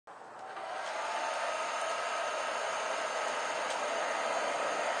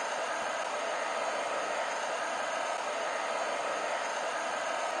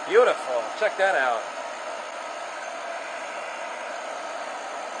Beautiful. Check that out.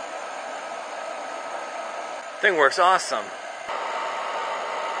 Thing works awesome.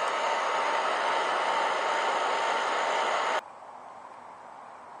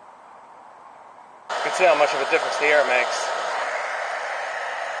 You can see how much of a difference the air makes.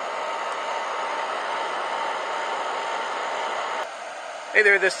 Hey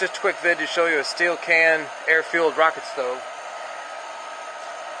there, this is just a quick vid to show you a steel can air-fueled rocket stove.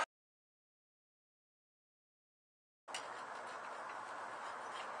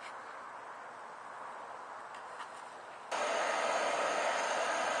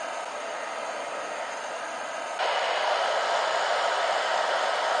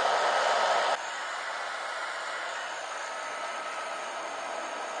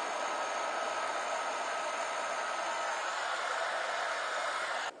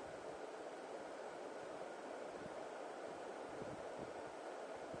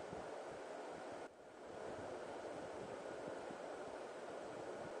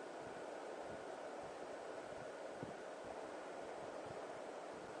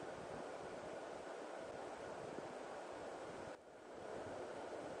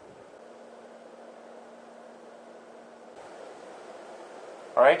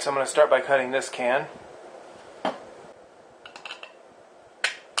 Alright, so I'm going to start by cutting this can.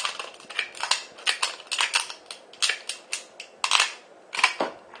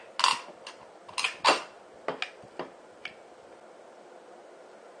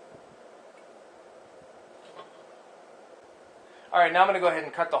 Alright, now I'm going to go ahead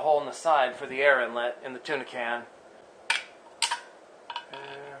and cut the hole in the side for the air inlet in the tuna can.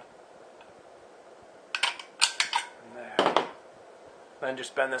 Then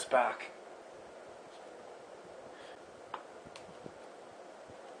just bend this back.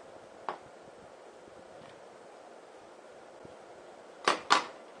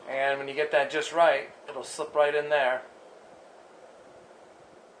 And when you get that just right, it'll slip right in there.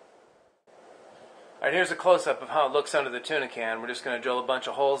 Alright, here's a close-up of how it looks under the tuna can. We're just going to drill a bunch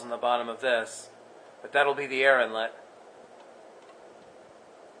of holes in the bottom of this. But that'll be the air inlet.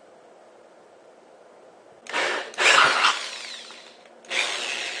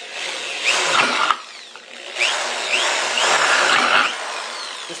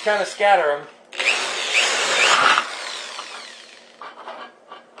 Just kind of scatter them.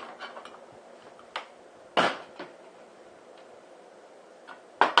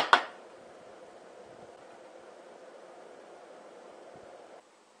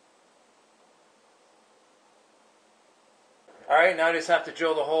 Alright, now I just have to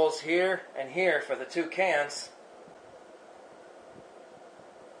drill the holes here and here for the two cans.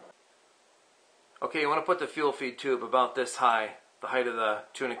 Okay, you want to put the fuel feed tube about this high, the height of the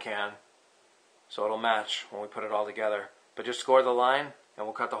tuna can, so it'll match when we put it all together. But just score the line and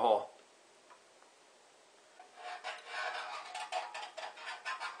we'll cut the hole.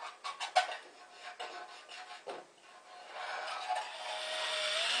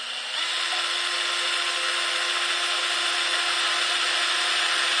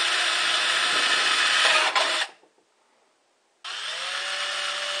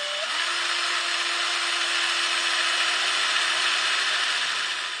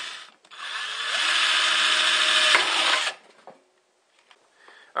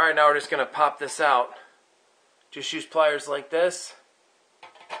 Alright, now we're just going to pop this out. Just use pliers like this.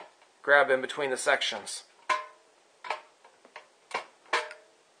 Grab in between the sections.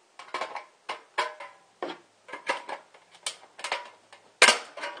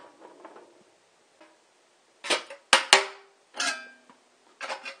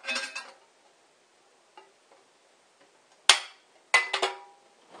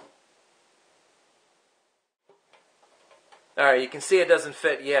 Alright, you can see it doesn't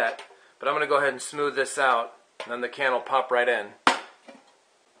fit yet, but I'm going to go ahead and smooth this out, and then the can will pop right in.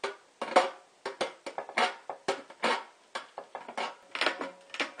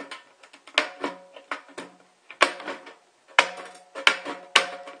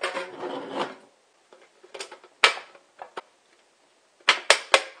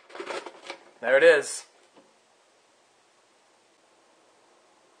 There it is.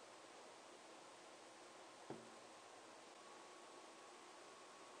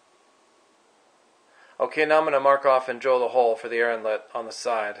 Okay, now I'm going to mark off and drill the hole for the air inlet on the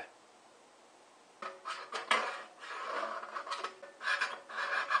side.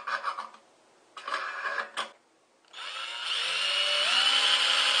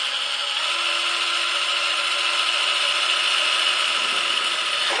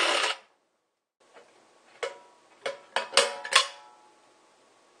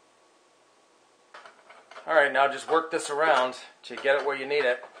 Alright, now just work this around to get it where you need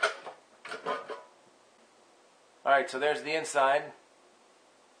it. Alright, so there's the inside.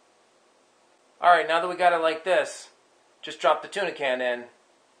 Alright, now that we got it like this, just drop the tuna can in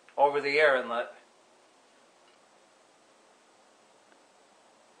over the air inlet.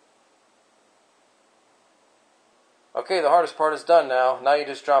 Okay, the hardest part is done now. Now you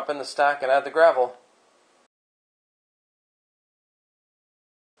just drop in the stack and add the gravel.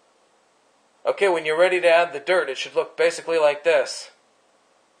 Okay, when you're ready to add the dirt, it should look basically like this.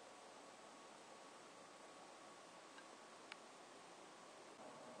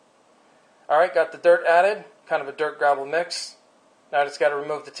 Alright, got the dirt added, kind of a dirt gravel mix. Now I just got to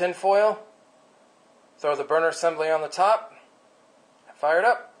remove the tin foil, throw the burner assembly on the top, and fire it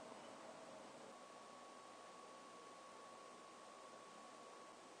up.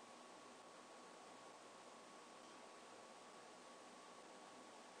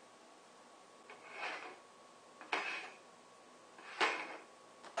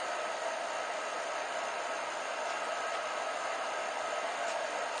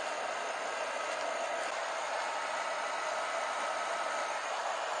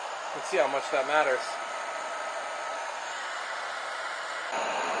 Let's see how much that matters.